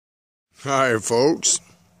Hi folks,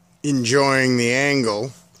 enjoying the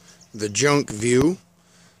angle, the junk view.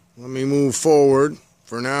 Let me move forward.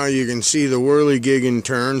 For now you can see the whirligigging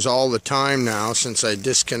turns all the time now since I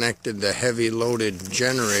disconnected the heavy loaded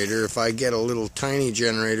generator. If I get a little tiny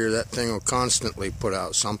generator, that thing will constantly put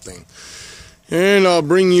out something. And I'll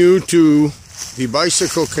bring you to the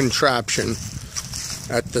bicycle contraption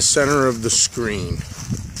at the center of the screen.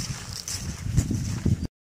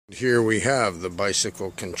 Here we have the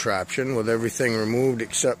bicycle contraption with everything removed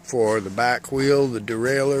except for the back wheel, the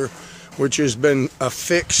derailleur, which has been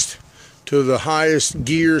affixed to the highest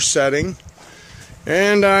gear setting.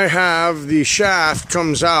 And I have the shaft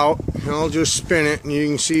comes out, and I'll just spin it and you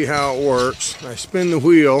can see how it works. I spin the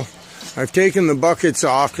wheel. I've taken the buckets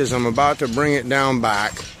off because I'm about to bring it down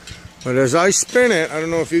back. But as I spin it, I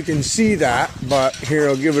don't know if you can see that, but here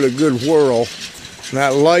I'll give it a good whirl.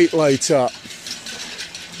 That light lights up.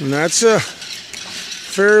 And that's a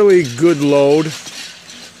fairly good load.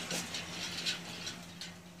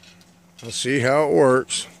 Let's see how it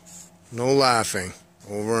works. No laughing.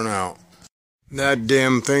 Over and out. That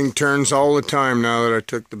damn thing turns all the time now that I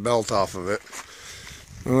took the belt off of it.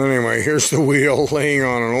 Well, anyway, here's the wheel laying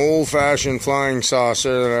on an old-fashioned flying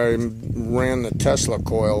saucer that I ran the Tesla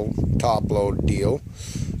coil top-load deal.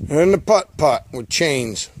 And the putt-putt with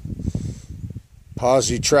chains.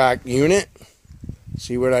 Posi-track unit.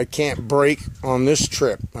 See what I can't break on this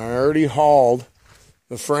trip. I already hauled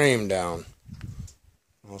the frame down.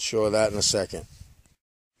 I'll show that in a second.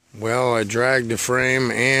 Well, I dragged the frame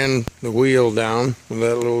and the wheel down with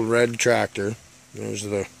that little red tractor. There's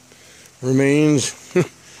the remains of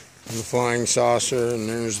the flying saucer, and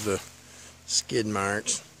there's the skid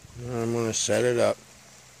marks. I'm going to set it up.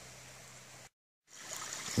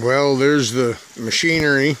 Well, there's the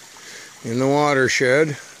machinery in the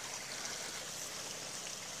watershed.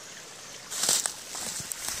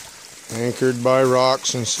 Anchored by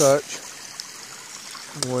rocks and such.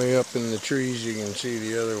 Way up in the trees you can see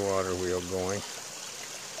the other water wheel going.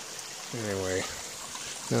 Anyway,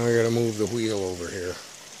 now I gotta move the wheel over here.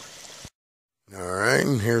 Alright,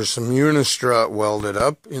 and here's some unistrut welded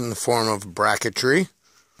up in the form of bracketry.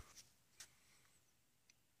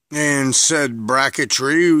 And said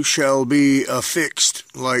bracketry shall be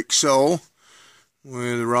affixed like so,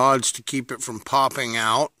 with rods to keep it from popping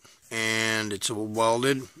out. And it's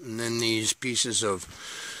welded, and then these pieces of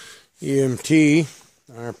EMT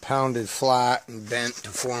are pounded flat and bent to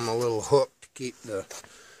form a little hook to keep the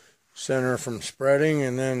center from spreading,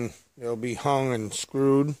 and then they'll be hung and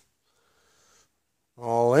screwed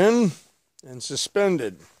all in and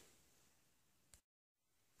suspended.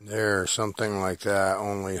 There, something like that,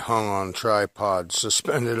 only hung on tripods,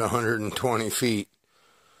 suspended 120 feet.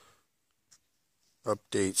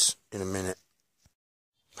 Updates in a minute.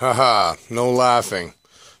 Haha, no laughing.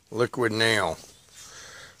 Liquid nail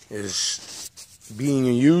is being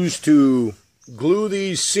used to glue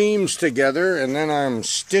these seams together, and then I'm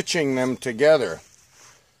stitching them together.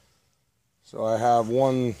 So I have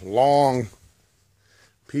one long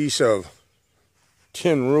piece of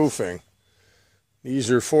tin roofing. These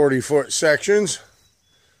are 40-foot sections.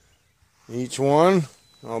 Each one,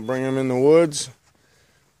 I'll bring them in the woods.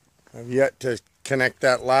 I've yet to connect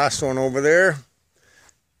that last one over there.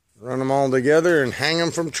 Run them all together and hang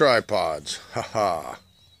them from tripods. Haha.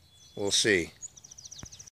 We'll see.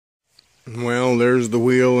 Well, there's the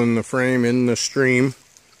wheel and the frame in the stream.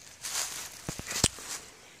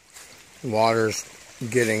 Water's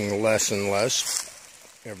getting less and less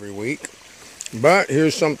every week. But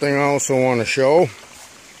here's something I also want to show.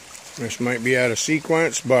 This might be out of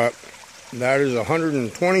sequence, but that is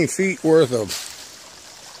 120 feet worth of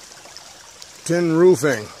tin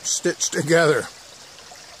roofing stitched together.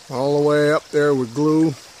 All the way up there with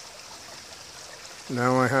glue.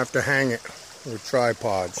 Now I have to hang it with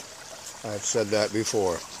tripods. I've said that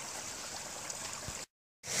before.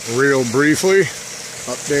 Real briefly,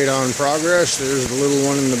 update on progress. There's the little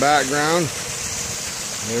one in the background.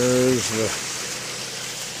 There's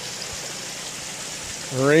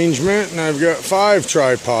the arrangement, and I've got 5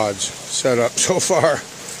 tripods set up so far.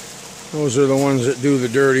 Those are the ones that do the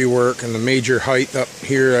dirty work, and the major height up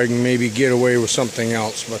here I can maybe get away with something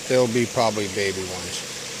else, but they'll be probably baby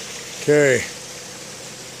ones. Okay.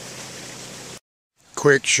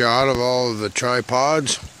 Quick shot of all of the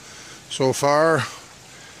tripods so far.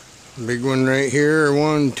 Big one right here.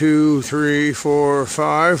 1, 2, 3, 4,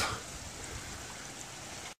 5.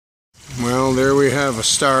 Well, there we have a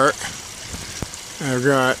start. I've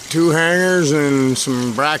got 2 hangers and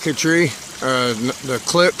some bracketry. The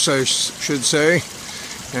clips, I should say,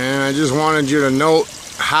 and I just wanted you to note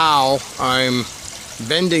how I'm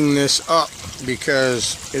bending this up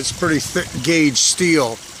because it's pretty thick gauge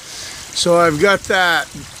steel. So I've got that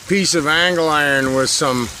piece of angle iron with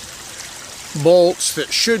some bolts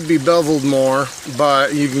that should be beveled more,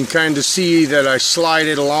 but you can kind of see that I slide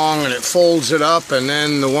it along and it folds it up, and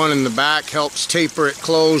then the one in the back helps taper it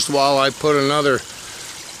closed while I put another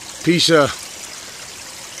piece of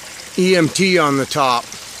EMT on the top.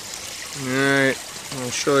 Alright,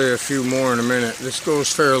 I'll show you a few more in a minute. This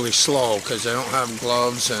goes fairly slow because I don't have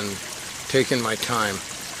gloves and taking my time.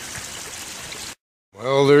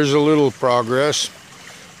 Well, there's a little progress.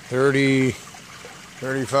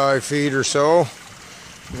 35 feet or so.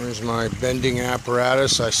 There's my bending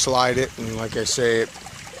apparatus. I slide it, and like I say, it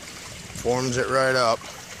forms it right up.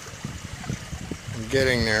 I'm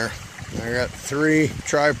getting there. I got 3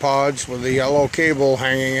 tripods with a yellow cable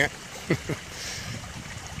hanging it.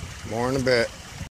 More in a bit.